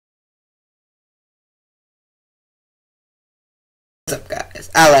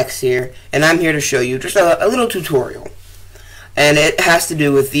guys, Alex here, and I'm here to show you just a little tutorial. And it has to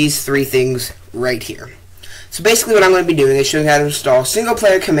do with these three things right here. So basically what I'm going to be doing is showing how to install single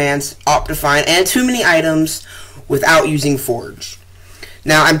player commands, Optifine, and too many items without using Forge.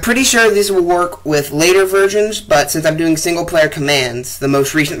 Now I'm pretty sure this will work with later versions, but since I'm doing single player commands, the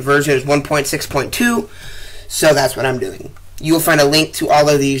most recent version is 1.6.2, so that's what I'm doing. You will find a link to all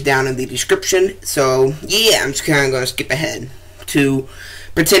of these down in the description. So yeah, I'm just kind of going to skip ahead to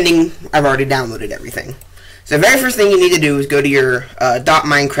pretending I've already downloaded everything. So the very first thing you need to do is go to your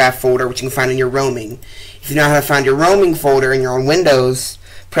 .minecraft folder, which you can find in your roaming. If you know how to find your roaming folder and you're on Windows,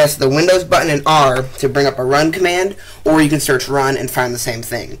 press the Windows button and R to bring up a run command, or you can search run and find the same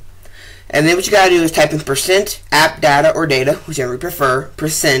thing. And then what you got to do is type in %app data or data, whichever you prefer,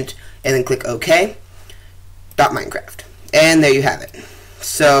 %, and then click OK. .minecraft. And there you have it.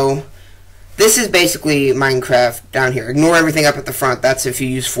 So this is basically Minecraft down here. Ignore everything up at the front. That's if you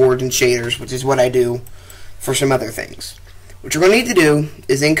use Forge and shaders, which is what I do for some other things. What you're going to need to do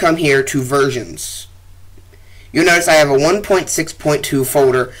is then come here to versions. You'll notice I have a 1.6.2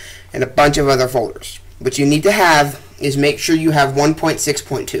 folder and a bunch of other folders. What you need to have is make sure you have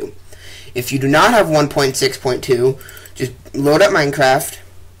 1.6.2. If you do not have 1.6.2, just load up Minecraft.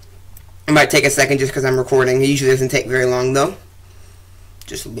 It might take a second just because I'm recording. It usually doesn't take very long though.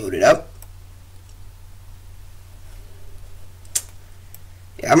 Just load it up.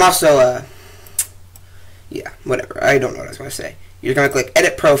 Yeah, I'm also, yeah, whatever. I don't know what I was going to say. You're going to click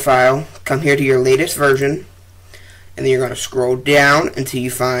Edit Profile, come here to your latest version, and then you're going to scroll down until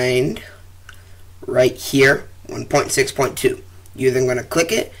you find right here 1.6.2. You're then going to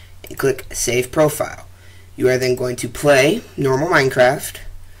click it and click Save Profile. You are then going to play normal Minecraft.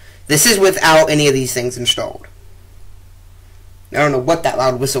 This is without any of these things installed. I don't know what that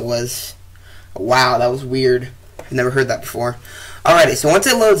loud whistle was. Wow, that was weird. I've never heard that before. Alrighty, so once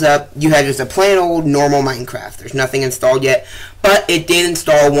it loads up, you have just a plain old normal Minecraft. There's nothing installed yet, but it did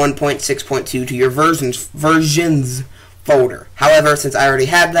install 1.6.2 to your versions folder. However, since I already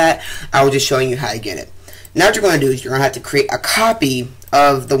had that, I was just showing you how to get it. Now what you're going to do is you're going to have to create a copy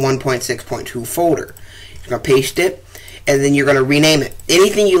of the 1.6.2 folder. You're going to paste it, and then you're going to rename it.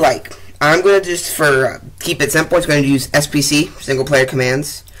 Anything you like. I'm going to just, for keep it simple, it's going to use SPC, single player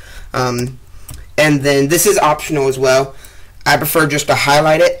commands. And then this is optional as well. I prefer just to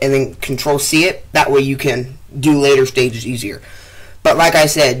highlight it and then Control-C it. That way you can do later stages easier. But like I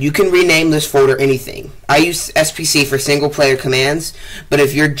said, you can rename this folder anything. I use SPC for single player commands, but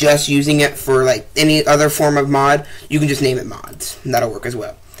if you're just using it for like any other form of mod, you can just name it mods. And that'll work as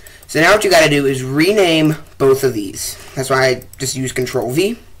well. So now what you got to do is rename both of these. That's why I just use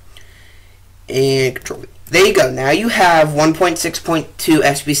Control-V and Control-V. There you go. Now you have 1.6.2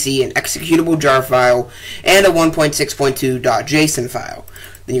 SPC, an executable jar file, and a 1.6.2 .json file.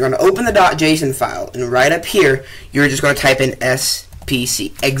 Then you're going to open the .json file, and right up here, you're just going to type in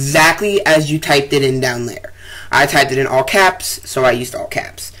SPC, exactly as you typed it in down there. I typed it in all caps, so I used all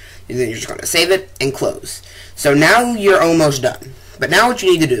caps. And then you're just going to save it and close. So now you're almost done. But now what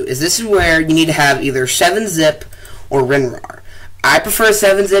you need to do is this is where you need to have either 7-zip or WinRAR. I prefer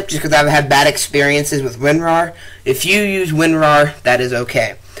 7-zip just because I've had bad experiences with WinRAR. If you use WinRAR, that is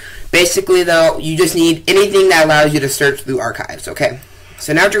okay. Basically, though, you just need anything that allows you to search through archives, okay?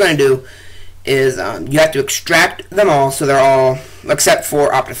 So now what you're going to do is you have to extract them all so they're all, except for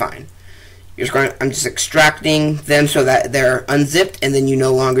Optifine. I'm just extracting them so that they're unzipped, and then you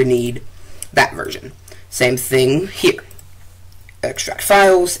no longer need that version. Same thing here. Extract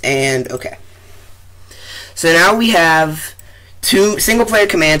files, and okay. So now we have 2 single player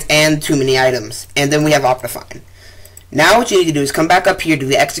commands and too many items, and then we have Optifine. Now what you need to do is come back up here to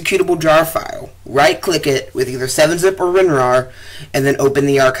the executable jar file, right click it with either 7-zip or WinRAR, and then open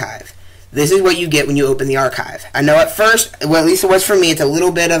the archive. This is what you get when you open the archive. I know at first, well at least it was for me, it's a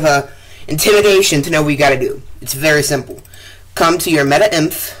little bit of a intimidation to know what you gotta do. It's very simple. Come to your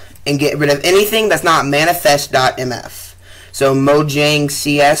meta-inf and get rid of anything that's not manifest.mf. So Mojang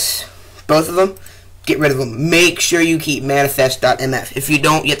CS, both of them, get rid of them. Make sure you keep manifest.mf. If you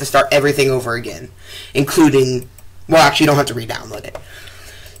don't, you have to start everything over again, including, well, actually, you don't have to re-download it.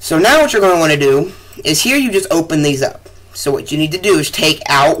 So now what you're going to want to do is here you just open these up. So what you need to do is take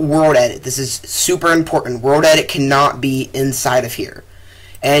out World Edit. This is super important. World Edit cannot be inside of here.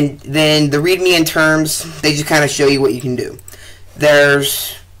 And then the README and terms, they just kind of show you what you can do.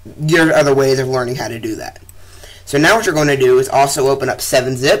 There's other ways of learning how to do that. So now what you're going to do is also open up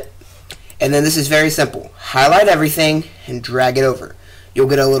 7-zip. And then this is very simple. Highlight everything and drag it over. You'll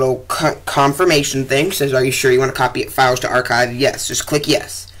get a little confirmation thing. Says, are you sure you want to copy it files to archive? Yes. Just click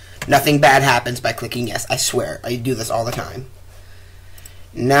yes. Nothing bad happens by clicking yes. I swear. I do this all the time.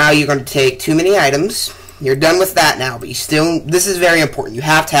 Now you're going to take too many items. You're done with that now, but this is very important. You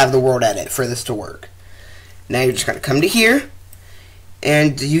have to have the world edit for this to work. Now you're just going to come to here,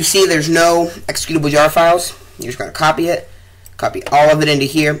 and you see there's no executable jar files. You're just going to copy it, copy all of it into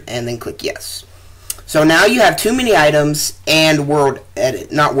here, and then click yes. So now you have too many items and world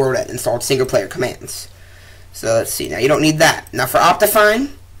edit, not world edit, installed single player commands. So let's see, now you don't need that. Now for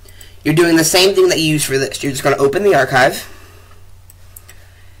Optifine, you're doing the same thing that you used for this. You're just going to open the archive.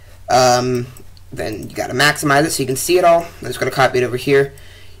 Then you got to maximize it so you can see it all. I'm just going to copy it over here.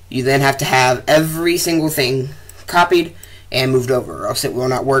 You then have to have every single thing copied and moved over, or else it will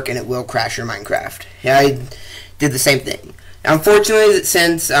not work and it will crash your Minecraft. Yeah, I did the same thing. Now, unfortunately,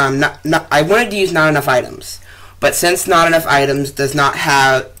 since I wanted to use not enough items, but since not enough items does not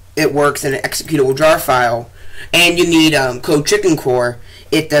have, it works in an executable jar file, and you need code chicken core,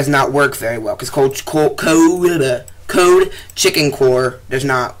 it does not work very well because code chicken core does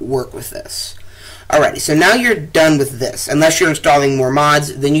not work with this. Alrighty, so now you're done with this. Unless you're installing more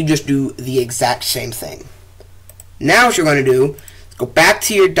mods, then you just do the exact same thing. Now what you're going to do is go back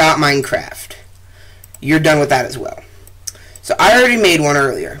to your .minecraft. You're done with that as well. So I already made one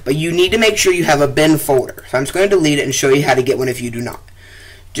earlier, but you need to make sure you have a bin folder. So I'm just going to delete it and show you how to get one if you do not.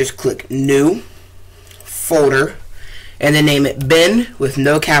 Just click New, Folder, and then name it bin with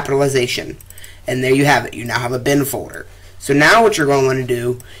no capitalization. And there you have it. You now have a bin folder. So now what you're going to want to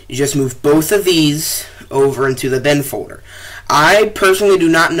do is just move both of these over into the bin folder. I personally do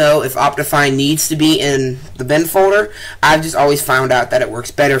not know if Optifine needs to be in the bin folder. I've just always found out that it works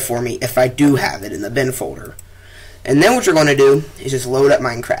better for me if I do have it in the bin folder. And then what you're going to do is just load up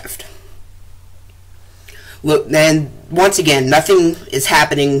Minecraft. Look, then once again, nothing is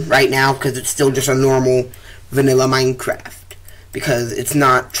happening right now because it's still just a normal vanilla Minecraft. Because it's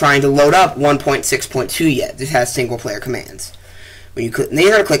not trying to load up 1.6.2 yet. This has single player commands. When you click, then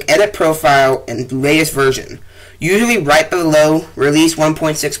you're going to click Edit Profile and Latest Version. Usually right below Release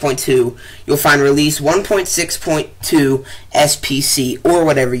 1.6.2, you'll find Release 1.6.2 SPC or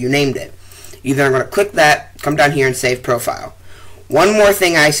whatever you named it. You're then going to click that, come down here and Save Profile. One more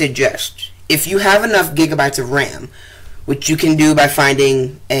thing I suggest. If you have enough gigabytes of RAM, which you can do by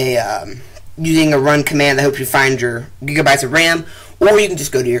finding a using a run command that helps you find your gigabytes of RAM, or you can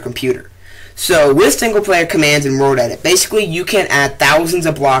just go to your computer. So with single player commands and world edit, basically you can add thousands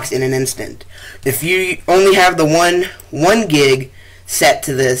of blocks in an instant. If you only have the one gig set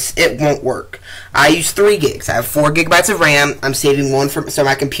to this, it won't work. I use 3 gigs. I have 4 gigabytes of RAM. I'm saving one so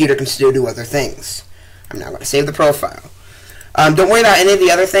my computer can still do other things. I'm now going to save the profile. Don't worry about any of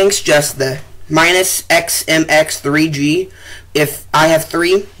the other things, just the -XMX3G. If I have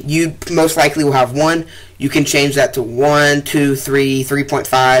 3, you most likely will have 1. You can change that to 1, 2, 3,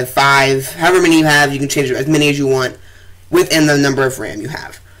 3.5, 5, however many you have. You can change it as many as you want within the number of RAM you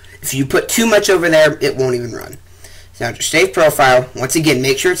have. If you put too much over there, it won't even run. So now just save profile. Once again,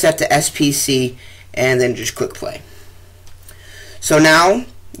 make sure it's set to SPC, and then just click play. So now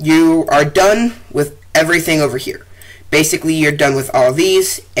you are done with everything over here. Basically, you're done with all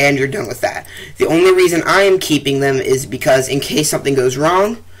these, and you're done with that. The only reason I am keeping them is because in case something goes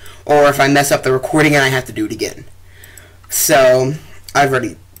wrong, or if I mess up the recording and I have to do it again. So, I've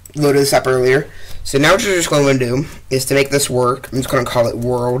already loaded this up earlier. So now what you're just going to do is to make this work, I'm just going to call it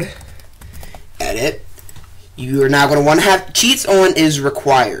World Edit. You are now going to want to have cheats on is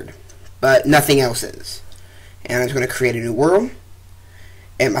required, but nothing else is. And I'm just going to create a new world.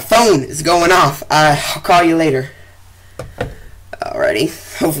 And my phone is going off. I'll call you later. Alrighty,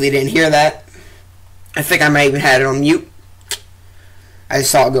 hopefully you didn't hear that. I think I might even had it on mute. I just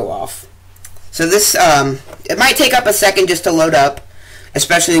saw it go off. So this, it might take up a second just to load up,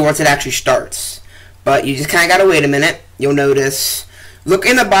 especially once it actually starts. But you just kind of gotta wait a minute. You'll notice, look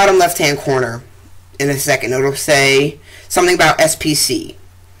in the bottom left hand corner in a second. It'll say something about SPC.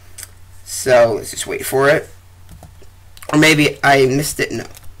 So let's just wait for it. Or maybe I missed it. No.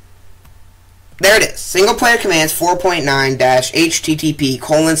 There it is. Single player commands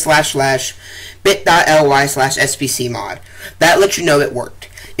 4.9-http://bit.ly/spc mod. That lets you know it worked.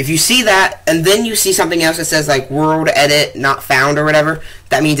 If you see that, and then you see something else that says like world edit not found or whatever,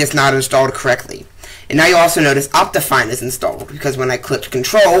 that means it's not installed correctly. And now you also notice Optifine is installed, because when I clicked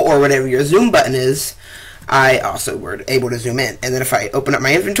control or whatever your zoom button is, I also were able to zoom in. And then if I open up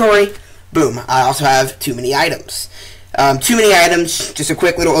my inventory, boom, I also have too many items. Too many items, just a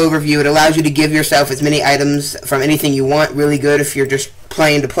quick little overview. It allows you to give yourself as many items from anything you want. Really good if you're just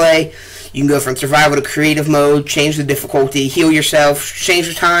playing to play. You can go from survival to creative mode, change the difficulty, heal yourself, change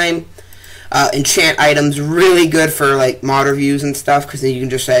the time, enchant items. Really good for like mod reviews and stuff, because then you can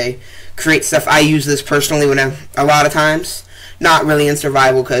just say, create stuff. I use this personally a lot of times, not really in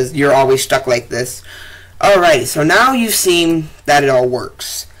survival because you're always stuck like this. Alrighty, so now you've seen that it all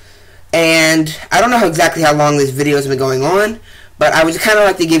works. And I don't know exactly how long this video has been going on, but I would kind of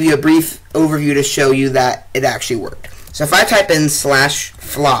like to give you a brief overview to show you that it actually worked. So if I type in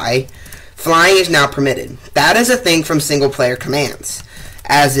 /fly, flying is now permitted. That is a thing from single player commands,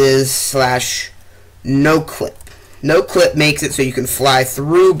 as is /noclip. Noclip makes it so you can fly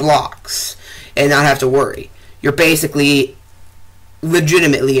through blocks and not have to worry. You're basically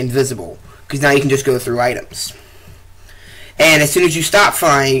legitimately invisible, because now you can just go through items. And as soon as you stop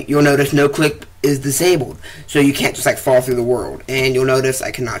flying, you'll notice noclip is disabled, so you can't just like fall through the world. And you'll notice I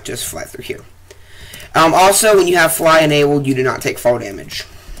cannot just fly through here. Also, when you have fly enabled, you do not take fall damage.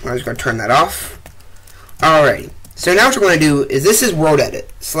 I'm just going to turn that off. Alrighty. So now what you're going to do is, this is world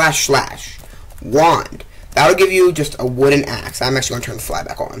edit / wand. That'll give you just a wooden axe. I'm actually going to turn the fly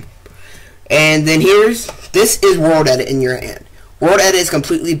back on. And then this is world edit in your hand. World edit is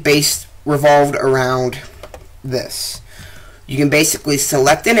completely revolved around this. You can basically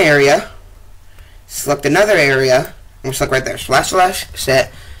select an area, select another area, and we'll select right there, /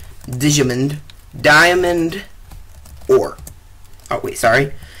 set diamond ore. Oh wait,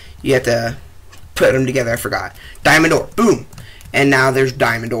 sorry. You have to put them together, I forgot. Diamond ore, boom. And now there's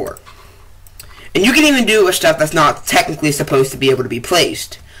diamond ore. And you can even do a stuff that's not technically supposed to be able to be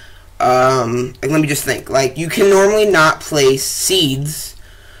placed. Like, let me just think. Like, you can normally not place seeds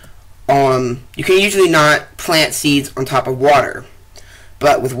on... You can usually not plant seeds on top of water.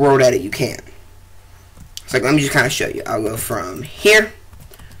 But with World Edit, you can. So, like, let me just kind of show you. I'll go from here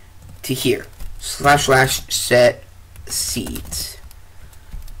to here. / set seeds.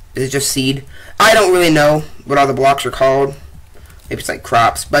 Is it just seed? I don't really know what all the blocks are called. Maybe it's like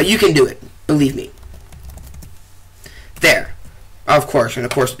crops. But you can do it. Believe me. There. Of course, and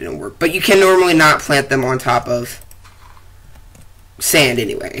of course it didn't work. But you can normally not plant them on top of sand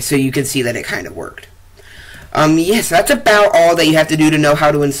anyway. So you can see that it kind of worked. Yes, that's about all that you have to do to know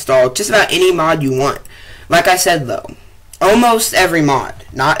how to install just about any mod you want. Like I said though, almost every mod,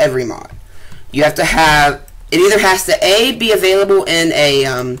 not every mod. You have to have, it either has to A, be available in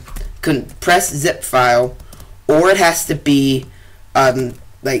a compressed zip file, or it has to be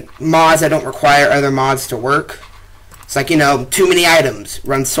like mods that don't require other mods to work. It's like, you know, too many items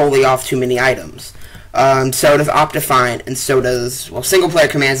runs solely off too many items. So does Optifine, and so does, well, single player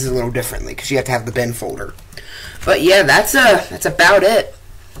commands is a little differently because you have to have the bin folder. But yeah, that's about it.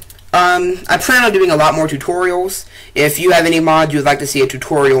 I plan on doing a lot more tutorials. If you have any mods you would like to see a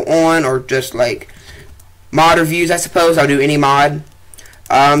tutorial on, or just like mod reviews, I suppose, I'll do any mod.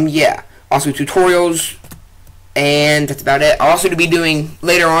 Yeah, also tutorials. And that's about it. I'll also be doing,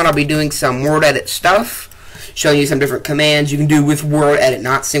 later on, I'll be doing some World Edit stuff, showing you some different commands you can do with World Edit,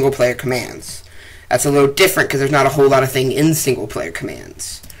 not single player commands. That's a little different because there's not a whole lot of thing in single player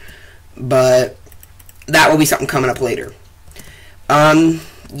commands. But that will be something coming up later.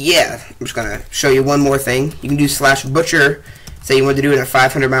 Yeah, I'm just going to show you one more thing. You can do /butcher, say you want to do it in a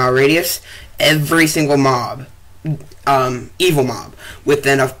 500-mile radius. Every single mob, evil mob,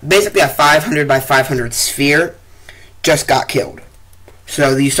 within basically a 500 by 500 sphere, just got killed.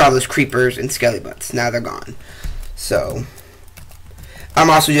 So you saw those creepers and skelly butts. Now they're gone. So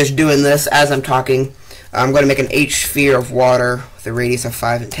I'm also just doing this as I'm talking. I'm going to make an H sphere of water with a radius of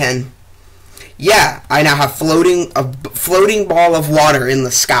 5 and 10. Yeah, I now have a floating ball of water in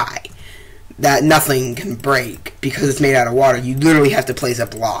the sky that nothing can break because it's made out of water. You literally have to place a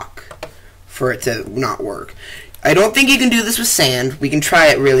block for it to not work. I don't think you can do this with sand. We can try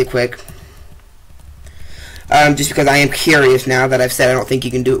it really quick. Just because I am curious now that I've said I don't think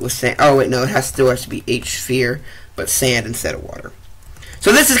you can do it with sand. Oh, wait, no, it still has to be H sphere, but sand instead of water.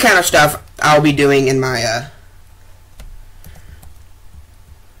 So this is kind of stuff I'll be doing in my,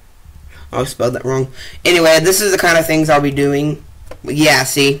 I spelled that wrong. Anyway, this is the kind of things I'll be doing. Yeah,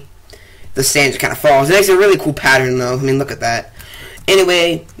 see? The sand just kind of falls. It makes a really cool pattern, though. I mean, look at that.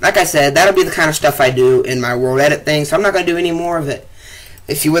 Anyway, like I said, that'll be the kind of stuff I do in my World Edit thing, so I'm not going to do any more of it.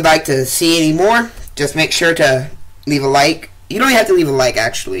 If you would like to see any more, just make sure to leave a like. You don't even have to leave a like,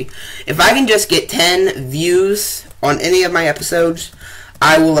 actually. If I can just get 10 views on any of my episodes,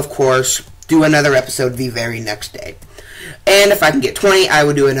 I will, of course, do another episode the very next day. And if I can get 20, I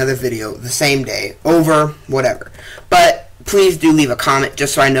will do another video the same day, over whatever. But please do leave a comment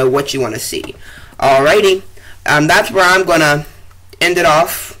just so I know what you want to see. Alrighty, that's where I'm going to end it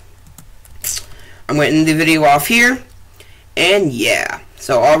off. I'm going to end the video off here. And yeah,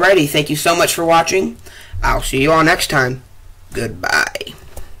 so alrighty, thank you so much for watching. I'll see you all next time. Goodbye.